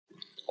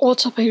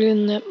What's up,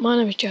 alien? My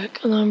name is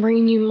Jack, and I'm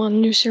bringing you my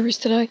new series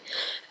today.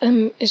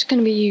 It's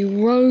going to be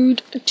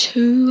Road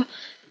to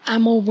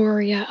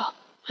Amorebieta.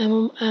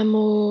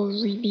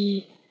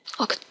 Amorebieta.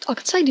 I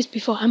could say this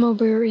before.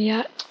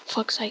 Amorebieta.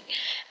 Fuck's sake.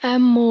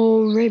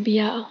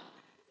 Amorebieta.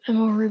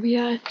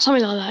 Something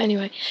like that.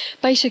 Anyway,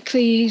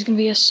 basically, he's going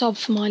to be a sub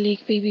for my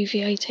league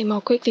BBVA team.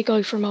 I'll quickly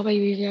go through my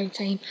BBVA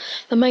team.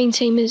 The main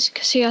team is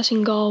Casillas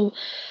in goal.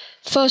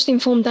 Second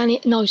informed Danny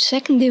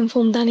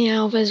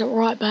Alves at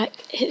right back.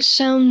 It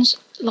sounds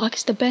like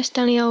it's the best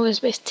Danny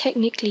Alves, but it's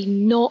technically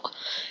not,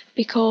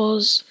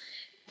 because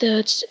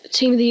the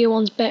team of the year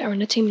one's better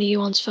and the team of the year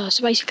one's first.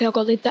 So basically, I've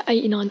got the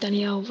 89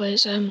 Danny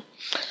Alves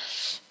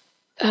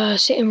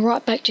sitting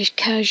right back, just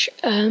cash.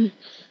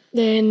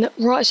 Then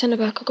right centre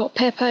back, I've got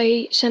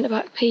Pepe, centre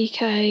back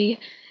PK,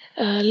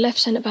 left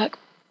centre back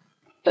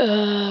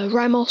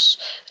Ramos,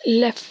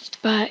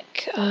 left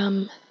back.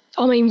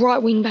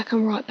 Right wing back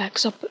and right back.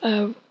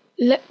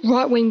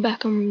 Right wing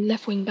back and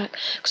left wing back,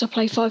 because I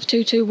play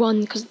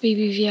 5-2-2-1, because the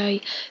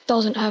BBVA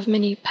doesn't have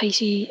many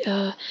pacey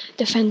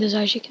defenders,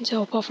 as you can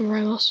tell, apart from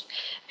Ramos.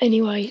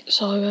 Anyway,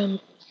 so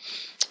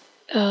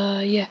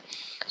yeah,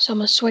 so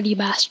I'm a sweaty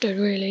bastard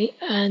really.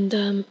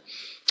 And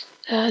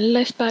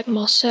left back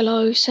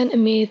Marcelo, centre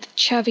mid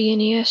Xavi,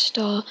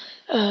 Iniesta.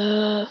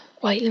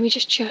 Wait, let me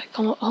just check.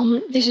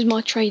 This is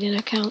my trading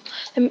account.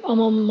 I'm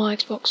on my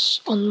Xbox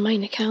on the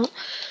main account.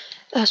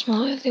 That's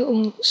my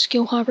little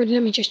skill hybrid.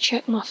 Let me just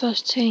check my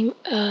first team.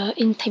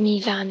 Inter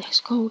Milan, it's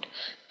called.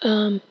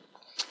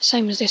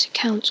 Same as this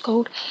account's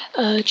called.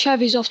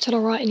 Xavi's off to the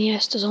right,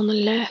 Iniesta's on the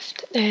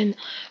left. Then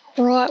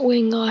right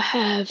wing I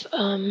have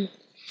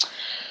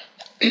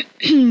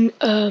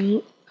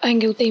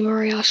Angel Di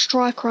Maria.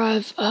 Striker I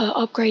have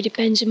upgraded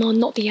Benzema,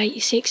 not the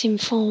 86 in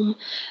form.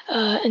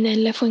 And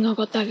then left wing I've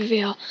got David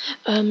Villa.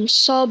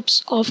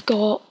 Subs I've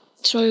got,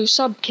 so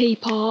sub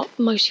keeper,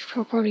 most of you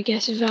will probably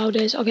guess, is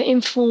Valdez. I've got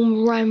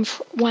informed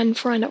Juan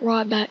Fran at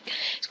right back.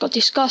 It's got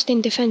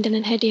disgusting defending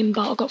and heading,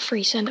 but I've got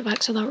 3 centre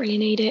backs, so I don't really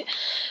need it.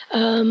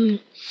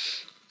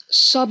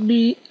 Sub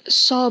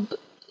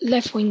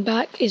left wing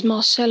back is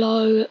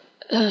Marcelo.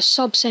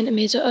 Sub centre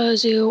mids are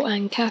Ozil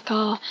and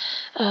Kaká.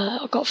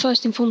 I've got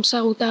first in form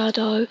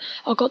Soldado.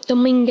 I've got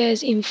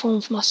Dominguez in form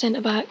for my centre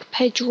back,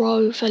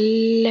 Pedro for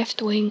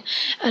left wing,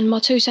 and my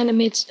 2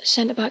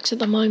 centre backs at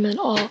the moment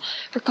are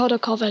Ricardo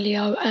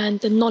Carvalho and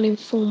the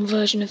non-informed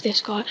version of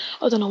this guy.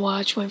 I don't know why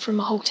I just went through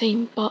my whole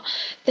team, but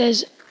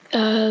there's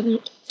if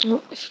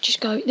you just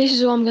go, this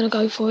is who I'm going to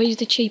go for. He's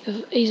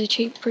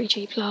pretty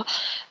cheap player.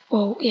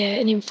 Well, yeah,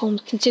 an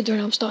informed,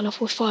 considering I'm starting off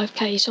with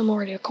 5k, so I'm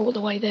already a quarter of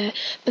the way there.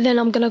 But then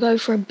I'm going to go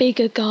for a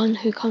bigger gun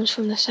who comes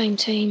from the same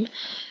team.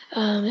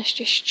 Let's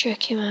just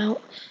check him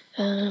out.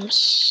 Oh,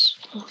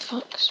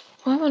 fucks.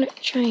 Why won't it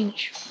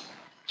change?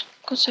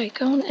 God's sake,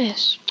 go on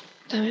S.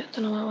 Damn it,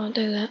 don't know why I won't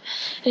do that.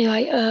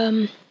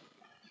 Anyway,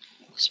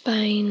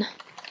 Spain.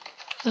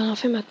 I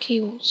think my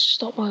keyboard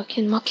stopped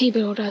working. My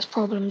keyboard has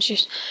problems,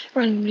 just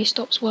randomly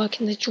stops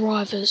working. The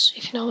drivers,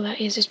 if you know what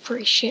that is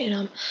pretty shit in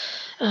them.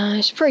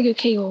 It's a pretty good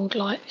keyboard,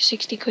 like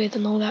 60 quid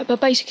and all that. But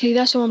basically,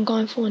 that's what I'm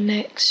going for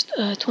next,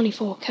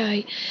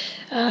 24k.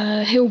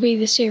 He'll be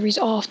the series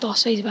after, I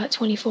say, about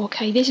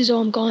 24k. This is what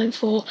I'm going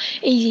for.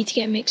 Easy to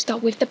get mixed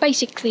up with. They're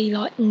basically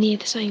like near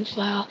the same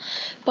player.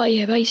 But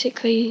yeah,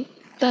 basically,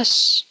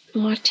 that's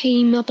my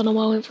team. I don't know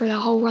why I went through that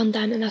whole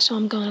rundown, and that's what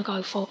I'm going to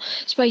go for.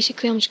 So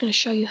basically, I'm just going to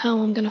show you how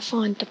I'm going to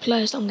find the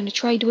players that I'm going to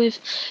trade with.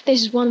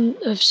 This is one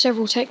of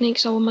several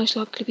techniques I will most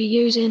likely be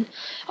using.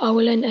 I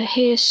will enter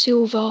here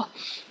silver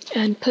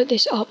and put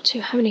this up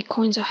to how many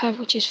coins I have,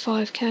 which is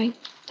 5k.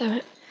 Damn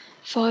it.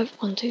 5,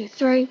 1, 2,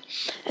 3.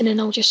 And then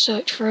I'll just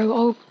search through.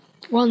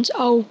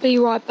 I'll be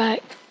right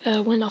back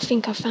when I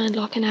think I found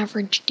like an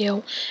average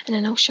deal, and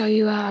then I'll show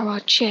you how I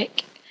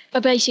check.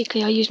 But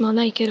basically, I use my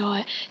naked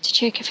eye to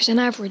check if it's an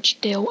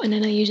average deal, and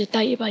then I use a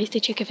database to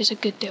check if it's a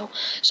good deal.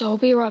 So I'll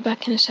be right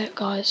back in a sec,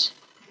 guys,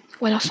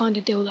 when I find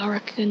a deal that I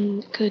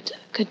reckon could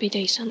be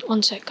decent.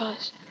 1 sec,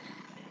 guys.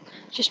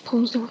 Just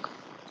pause the record.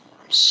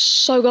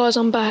 So guys,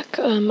 I'm back.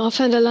 I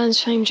found a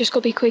Lands Fame, just got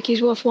to be quick.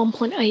 He's worth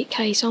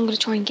 1.8k, so I'm going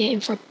to try and get him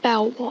for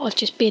about what I've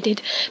just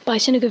bidded. But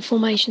it's in a good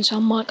formation, so I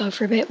might go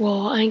for a bit.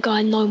 Well, I ain't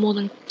got no more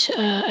than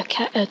a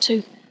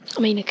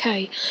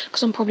K,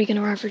 because I'm probably going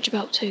to average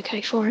about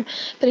 2k for him.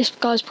 But this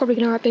guy's probably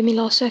going to outbid me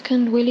last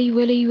second.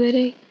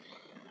 Willie.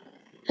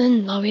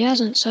 And no, he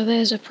hasn't, so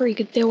there's a pretty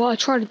good deal. I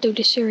tried to do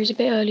this series a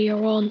bit earlier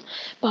on,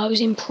 but I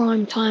was in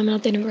prime time and I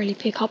didn't really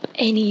pick up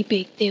any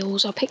big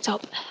deals. I picked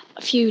up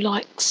a few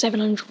like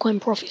 700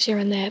 coin profits here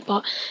and there,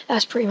 but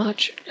that's pretty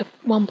much a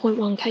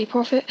 1.1k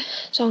profit.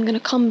 So I'm going to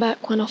come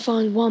back when I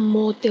find one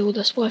more deal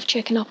that's worth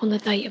checking up on the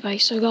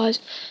database. So guys,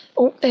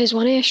 oh, there's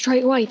one here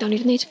straight away. Don't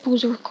even need to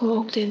pause the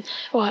recording.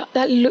 Right,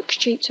 that looks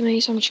cheap to me,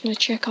 so I'm just going to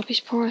check up his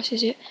price.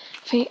 Is it?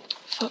 I think,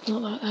 fuck,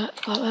 not like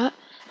that.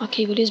 My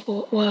keyboard is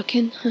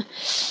working.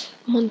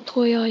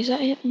 Montoya, is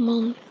that it?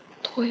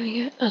 Montoya,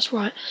 yeah, that's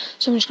right.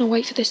 So I'm just going to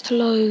wait for this to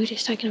load.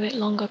 It's taking a bit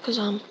longer because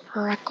I'm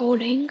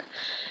recording.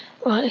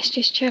 Right, let's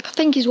just check. I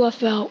think he's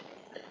worth about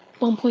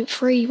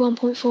 1.3,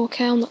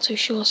 1.4k, I'm not too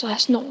sure, so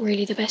that's not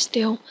really the best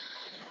deal.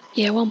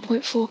 Yeah,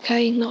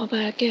 1.4k, not a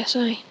bad guess,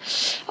 eh?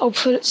 I'll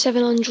put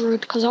 700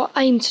 because I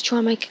aim to try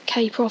and make a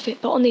K profit,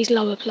 but on these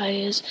lower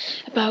players,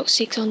 about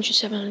 600,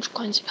 700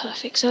 coins is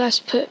perfect. So that's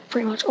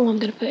pretty much all I'm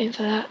going to put in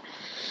for that.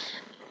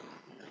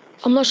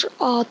 I'm not sure,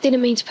 I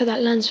didn't mean to put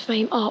that Lands of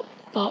Fame up,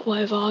 but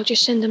whatever, I'll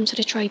just send them to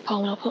the trade pile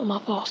and I'll put them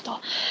up after.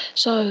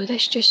 So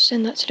let's just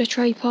send that to the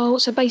trade pile.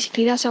 So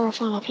basically that's how I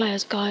find my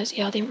players, guys.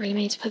 Yeah, I didn't really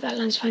mean to put that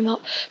Lands of Fame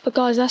up, but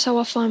guys, that's how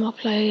I find my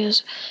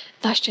players.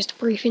 That's just a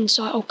brief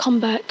insight. I'll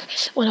come back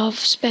when I've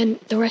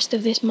spent the rest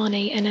of this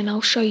money and then I'll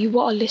show you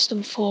what I list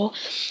them for.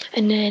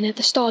 And then at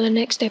the start of the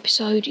next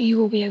episode, you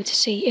will be able to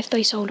see if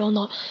they sold or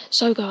not.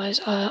 So guys,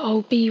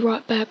 I'll be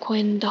right back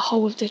when the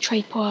whole of the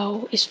trade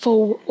pile is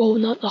full, or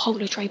not the whole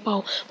of the trade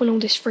pile, when all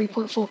this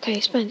 3.4k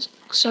is spent.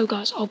 So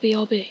guys, I'll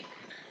be.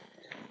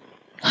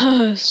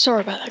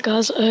 Sorry about that,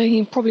 guys.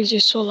 You probably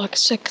just saw like a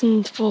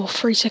second or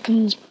 3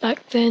 seconds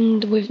back then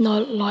with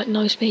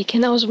no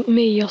speaking. That was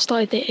me. I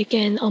started it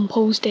again,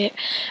 unpaused it,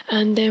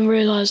 and then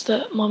realised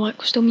that my mic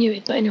was still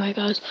muted. But anyway,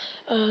 guys,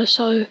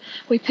 so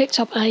we picked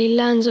up a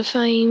Lands of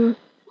Fame.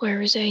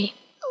 Where is he?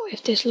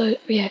 If this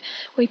yeah,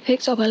 we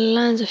picked up a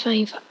Lands of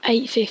Fame for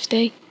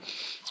 850,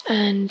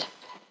 and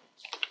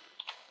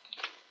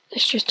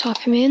let's just type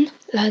him in.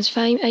 Lands of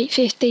Fame,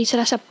 850, so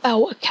that's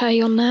about a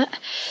K on that.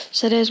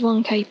 So there's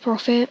 1k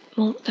profit.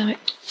 Oh, damn it.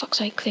 Fuck's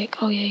sake,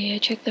 click. Oh, yeah,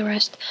 check the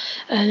rest.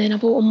 And then I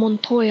bought a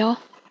Montoya.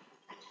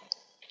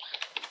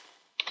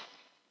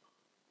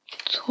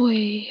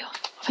 I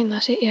think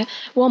that's it, yeah.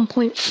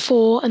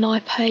 1.4, and I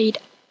paid,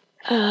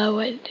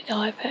 what did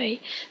I pay?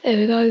 There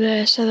we go,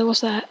 there. So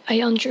what's that?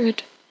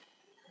 800.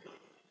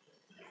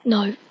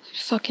 No.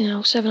 Fucking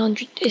hell,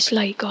 700. It's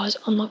late, guys.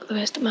 I'm not the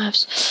best at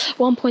maths.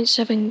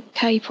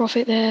 1.7k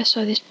profit there,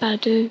 so this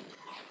Badu.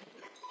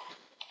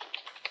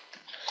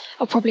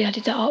 I probably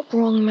added that up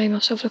wrong, made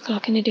myself look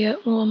like an idiot.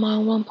 What am I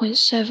on?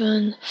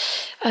 1.7,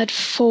 add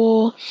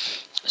 4.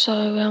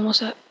 So, what's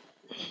that?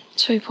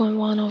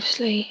 2.1,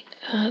 obviously.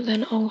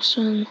 Then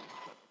Olsen.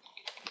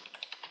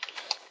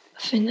 I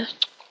think that.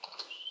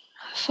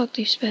 How the fuck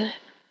do you spell it?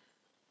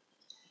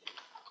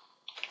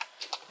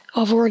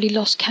 I've already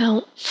lost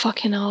count.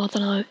 Fucking hell, I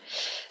don't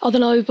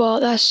know,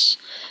 but let's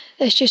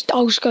just,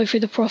 I'll just go through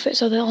the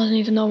profits. I don't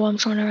even know why I'm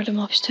trying to add them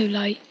up, it's too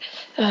late.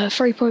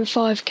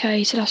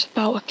 3.5k, so that's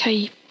about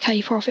a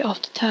K profit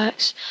after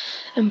tax.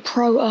 And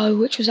Proto,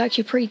 which was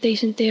actually a pretty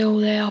decent deal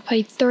there, I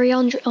paid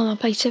 300, I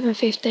paid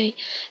 750,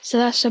 so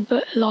that's a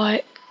bit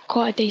like,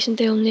 quite a decent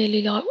deal,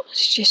 nearly like,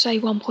 let's just say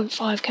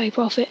 1.5k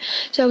profit.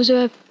 So it was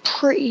a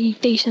pretty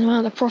decent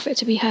amount of profit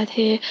to be had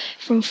here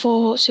from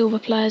 4 silver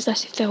players.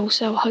 That's if they all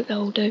sell. I hope they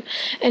all do.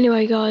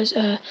 Anyway, guys,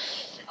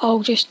 I'll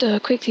just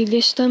quickly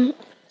list them.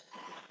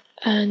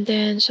 And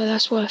then, so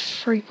that's worth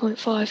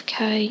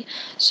 3.5k,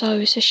 so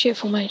it's a shit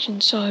formation,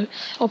 so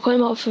I'll put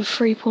him up for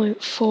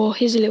 3.4.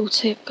 Here's a little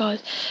tip,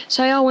 guys.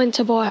 Say I went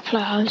to buy a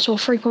player and saw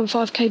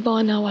 3.5k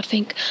buy now, I'd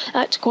think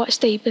that's quite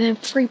steep, but then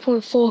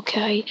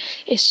 3.4k,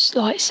 it's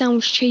like,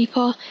 sounds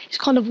cheaper. It's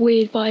kind of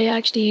weird, but it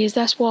actually is.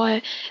 That's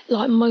why,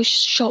 like, most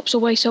shops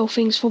always sell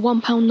things for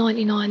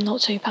 £1.99, not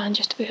 £2,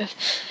 just a bit of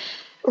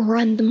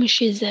random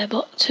shiz there,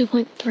 but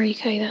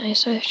 2.3k that is,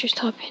 so let's just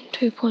type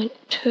in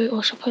 2.2,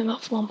 or should I put him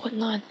up for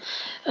 1.9?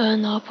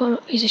 No, I'll put him,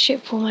 he's a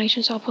ship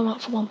formation, so I'll put him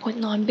up for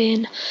 1.9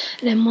 bin.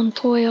 And then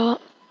Montoya,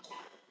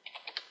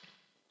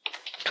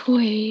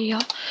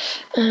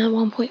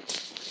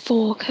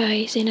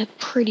 1.4k, he's in a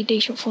pretty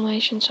decent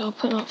formation, so I'll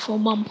put him up for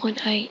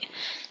 1.8.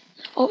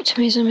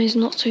 Optimism is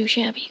not too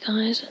shabby,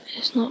 guys.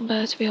 It's not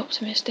bad to be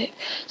optimistic.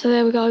 So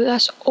there we go.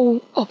 That's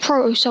all. Oh,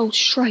 Proto sold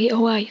straight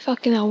away.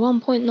 Fucking hell,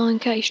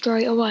 1.9k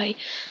straight away.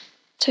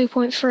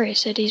 2.3 it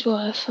said he's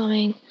worth. I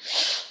mean,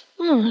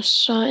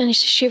 so, and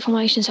it's a shit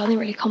formation, so I didn't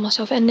really call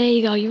myself. And there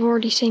you go. You've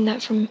already seen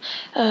that from,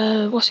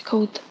 what's it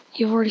called?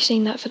 You've already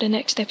seen that for the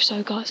next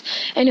episode, guys.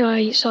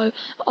 Anyway, so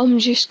I'm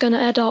just going to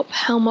add up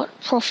how much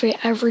profit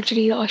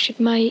averagely that I should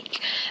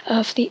make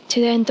to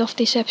the end of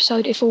this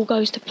episode. If all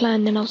goes to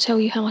plan, then I'll tell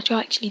you how much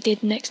I actually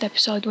did next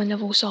episode when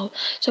they've all sold.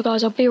 So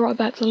guys, I'll be right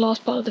back to the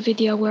last part of the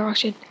video where I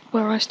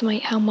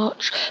estimate how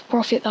much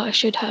profit that I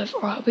should have.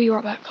 Alright, I'll be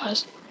right back,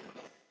 guys.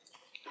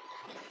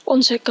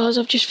 One sec, guys,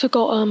 I've just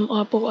forgot,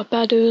 I bought a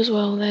Badu as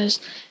well. There's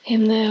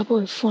him there. I bought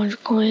him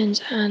 400 coins,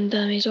 and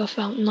he's worth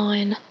about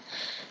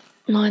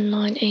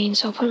 9.19,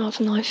 so I'll put him up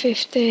for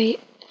 9.50,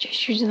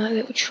 just using that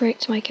little trick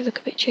to make it look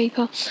a bit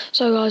cheaper.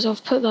 So guys,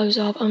 I've put those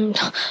up. I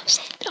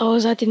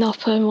was adding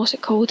up, how much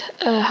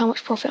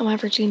profit I'm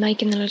averagely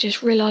making, and I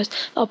just realised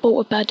I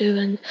bought a Badu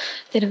and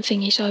didn't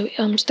thingy, so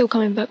I'm still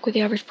coming back with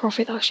the average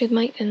profit that I should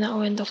make, and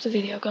that'll end off the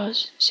video,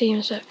 guys. See you in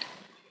a sec.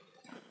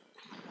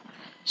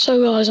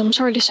 So guys, I'm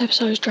sorry this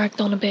episode's dragged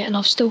on a bit and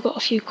I've still got a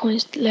few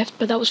coins left,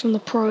 but that was from the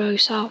Proto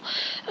sale.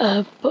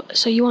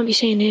 So you won't be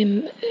seeing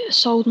him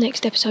sold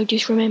next episode,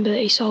 just remember that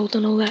he sold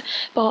and all that.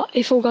 But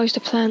if all goes to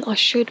plan, I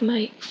should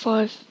make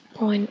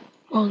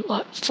on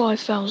like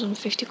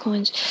 5,050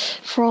 coins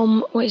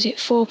from,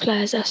 4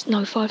 players.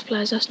 No, 5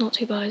 players. That's not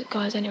too bad,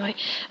 guys. Anyway,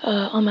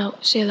 I'm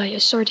out. See you later.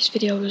 Sorry this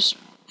video was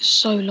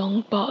so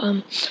long, but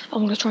I'm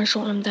gonna try and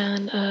shorten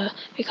them down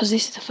because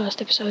this is the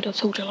first episode I've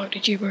talked a load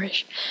of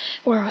gibberish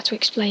where I had to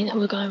explain who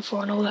we're going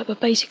for and all that. But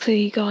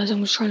basically, guys, I'm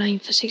gonna try and aim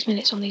for 6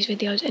 minutes on these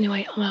videos.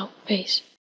 Anyway, I'm out. Peace.